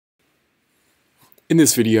In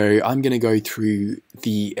this video, I'm going to go through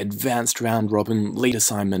the advanced round robin lead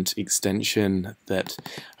assignment extension that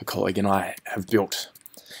a colleague and I have built.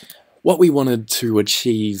 What we wanted to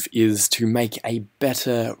achieve is to make a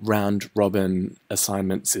better round robin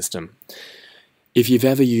assignment system. If you've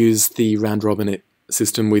ever used the round robin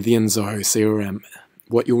system within Zoho CRM,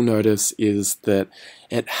 what you'll notice is that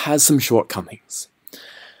it has some shortcomings.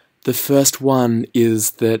 The first one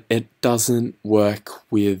is that it doesn't work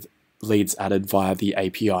with leads added via the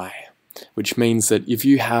API, which means that if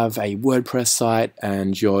you have a WordPress site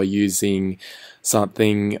and you're using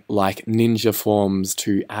something like Ninja Forms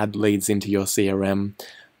to add leads into your CRM,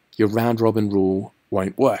 your round robin rule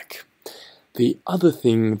won't work. The other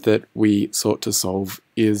thing that we sought to solve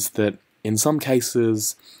is that in some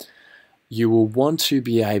cases you will want to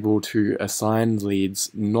be able to assign leads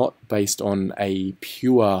not based on a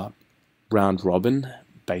pure round robin,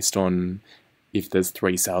 based on if there's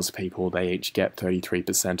 3 salespeople, they each get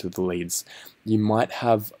 33% of the leads. You might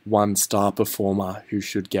have one star performer who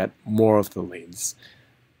should get more of the leads,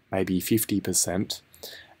 maybe 50%,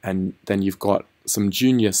 and then you've got some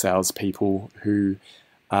junior salespeople who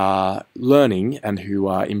are learning and who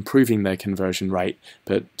are improving their conversion rate,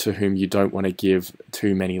 but to whom you don't want to give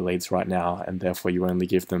too many leads right now, and therefore you only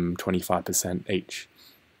give them 25% each.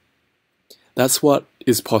 That's what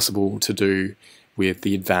is possible to do with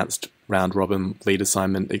the advanced round robin lead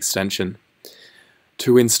assignment extension.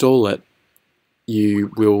 To install it,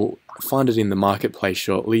 you will find it in the marketplace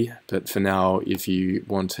shortly, but for now, if you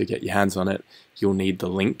want to get your hands on it, you'll need the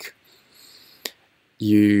link.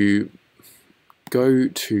 You go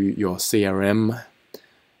to your CRM,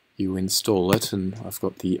 you install it, and I've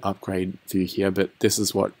got the upgrade view here, but this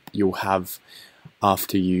is what you'll have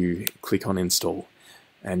after you click on install.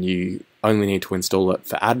 And you only need to install it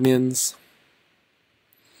for admins.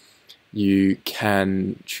 You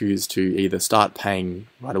can choose to either start paying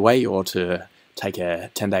right away or to take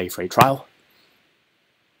a 10-day free trial.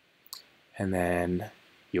 And then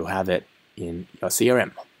you'll have it in your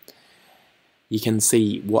CRM. You can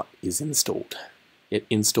see what is installed. It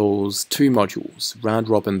installs 2 modules, round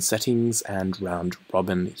robin settings and round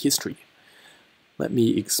robin history. Let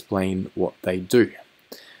me explain what they do.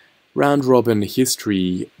 Round robin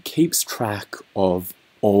history keeps track of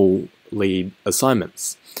all lead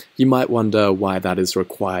assignments. You might wonder why that is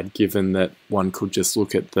required, given that one could just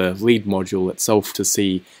look at the lead module itself to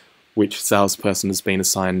see which salesperson has been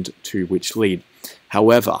assigned to which lead.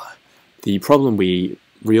 However, the problem we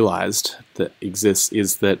realized that exists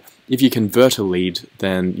is that if you convert a lead,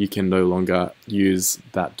 then you can no longer use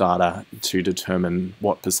that data to determine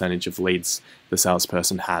what percentage of leads the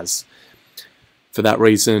salesperson has. For that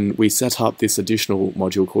reason, we set up this additional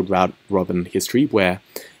module called Round Robin History, where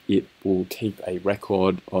it will keep a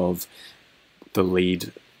record of the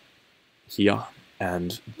lead here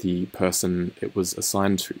and the person it was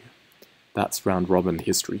assigned to. That's round robin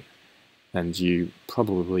history, and you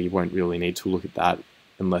probably won't really need to look at that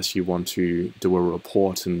unless you want to do a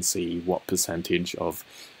report and see what percentage of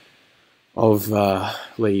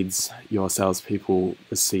leads your salespeople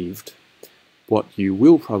received. What you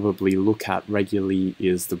will probably look at regularly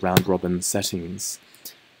is the round robin settings.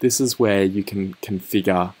 This is where you can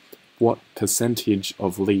configure what percentage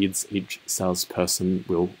of leads each salesperson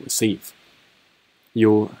will receive.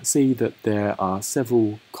 You'll see that there are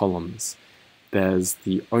several columns. There's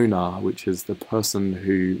the owner, which is the person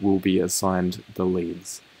who will be assigned the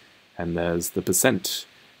leads. And there's the percent,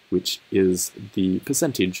 which is the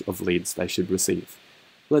percentage of leads they should receive.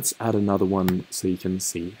 Let's add another one so you can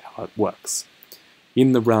see how it works.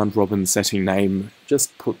 In the round robin setting name,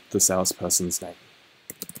 just put the salesperson's name.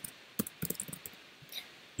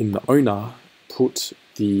 In the owner,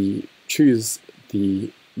 choose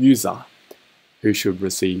the user who should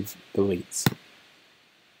receive the leads.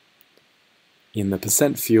 In the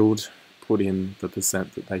percent field, put in the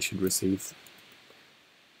percent that they should receive.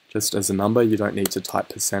 Just as a number, you don't need to type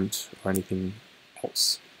percent or anything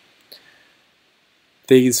else.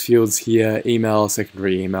 These fields here, email,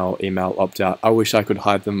 secondary email, email opt-out, I wish I could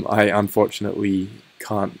hide them. I unfortunately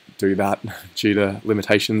can't do that due to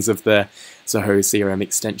limitations of the Zoho CRM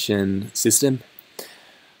extension system,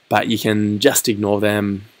 but you can just ignore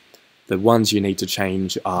them. The ones you need to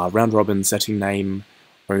change are round robin setting name,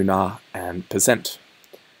 owner, and percent.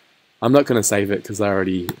 I'm not going to save it because I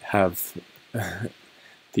already have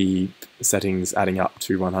the settings adding up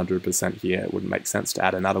to 100% here. It wouldn't make sense to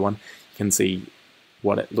add another one. You can see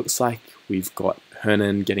what it looks like. We've got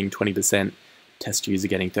Hernan getting 20%, test user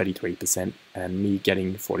getting 33%, and me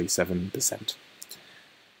getting 47%.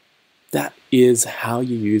 That is how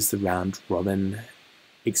you use the round robin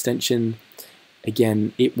extension.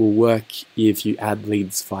 Again, it will work if you add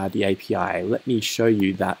leads via the API. Let me show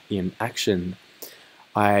you that in action.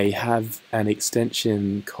 I have an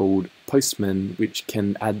extension called Postman which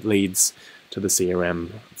can add leads to the CRM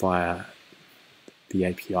via the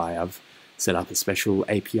API. I've set up a special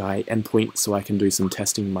API endpoint so I can do some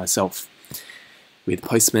testing myself. With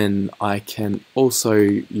Postman, I can also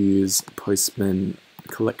use Postman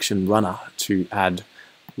Collection Runner to add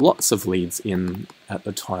lots of leads in at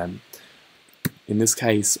a time. In this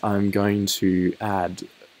case, I'm going to add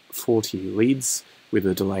 40 leads with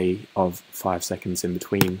a delay of 5 seconds in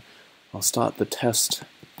between. I'll start the test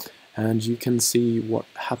and you can see what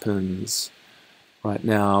happens. Right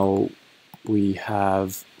now we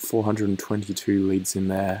have 422 leads in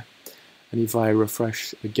there, and if I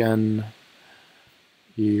refresh again,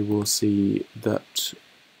 you will see that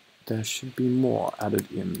there should be more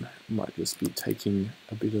added in. It might just be taking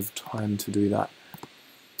a bit of time to do that.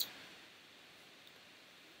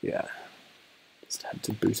 Yeah, just had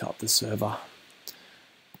to boot up the server.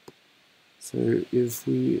 So if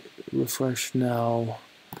we refresh now,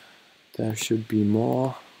 there should be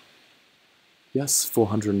more. Yes,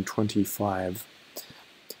 425.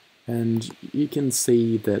 And you can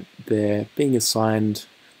see that they're being assigned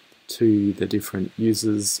to the different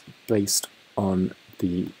users based on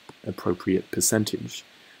the appropriate percentage.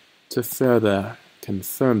 To further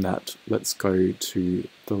confirm that, let's go to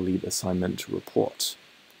the lead assignment report.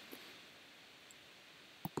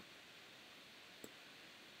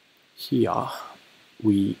 Here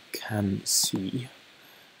we can see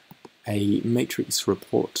a matrix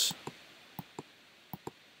report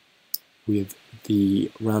with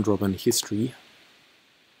the round-robin history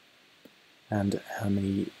and how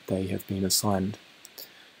many they have been assigned.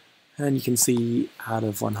 And you can see out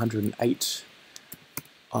of 108,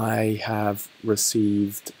 I have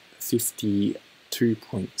received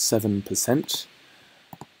 52.7%,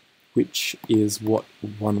 which is what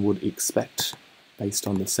one would expect based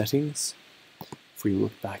on the settings. If we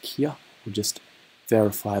look back here, we'll just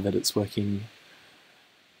verify that it's working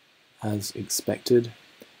as expected.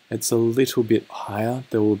 It's a little bit higher.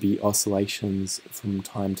 There will be oscillations from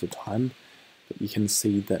time to time, but you can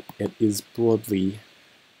see that it is broadly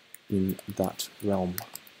in that realm.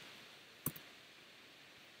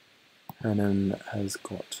 Hannon has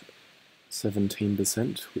got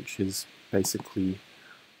 17%, which is basically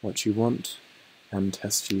what you want, and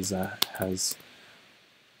test user has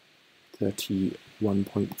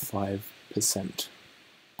 31.5%.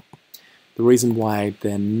 The reason why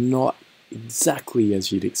they're not exactly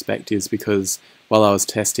as you'd expect is because while I was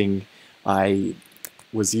testing, I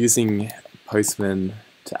was using Postman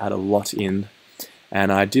to add a lot in,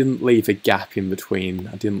 and I didn't leave a gap in between.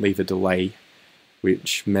 I didn't leave a delay,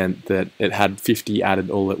 which meant that it had 50 added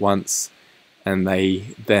all at once, and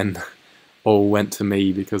they then all went to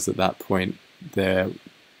me because at that point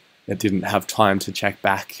it didn't have time to check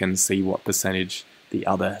back and see what percentage the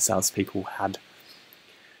other salespeople had.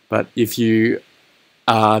 But if you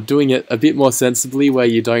are doing it a bit more sensibly, where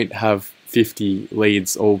you don't have 50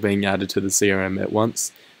 leads all being added to the CRM at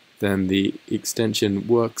once, then the extension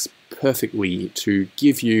works perfectly to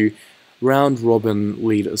give you round-robin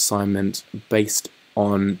lead assignment based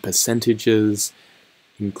on percentages,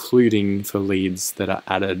 including for leads that are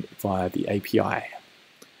added via the API.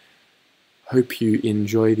 Hope you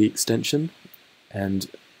enjoy the extension, and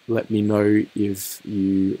let me know if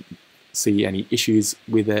you see any issues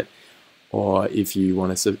with it, or if you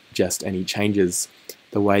want to suggest any changes.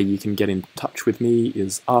 The way you can get in touch with me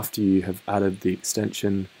is after you have added the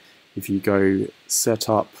extension. If you go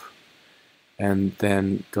Setup and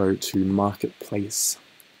then go to Marketplace,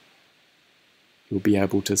 you'll be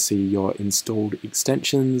able to see your installed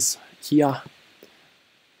extensions here.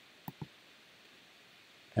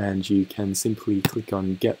 And you can simply click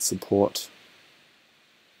on Get Support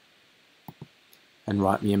and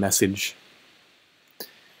write me a message.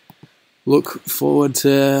 Look forward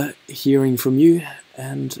to hearing from you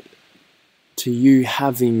and to you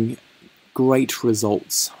having great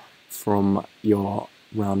results from your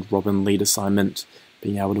round-robin lead assignment,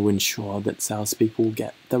 being able to ensure that salespeople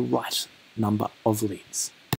get the right number of leads.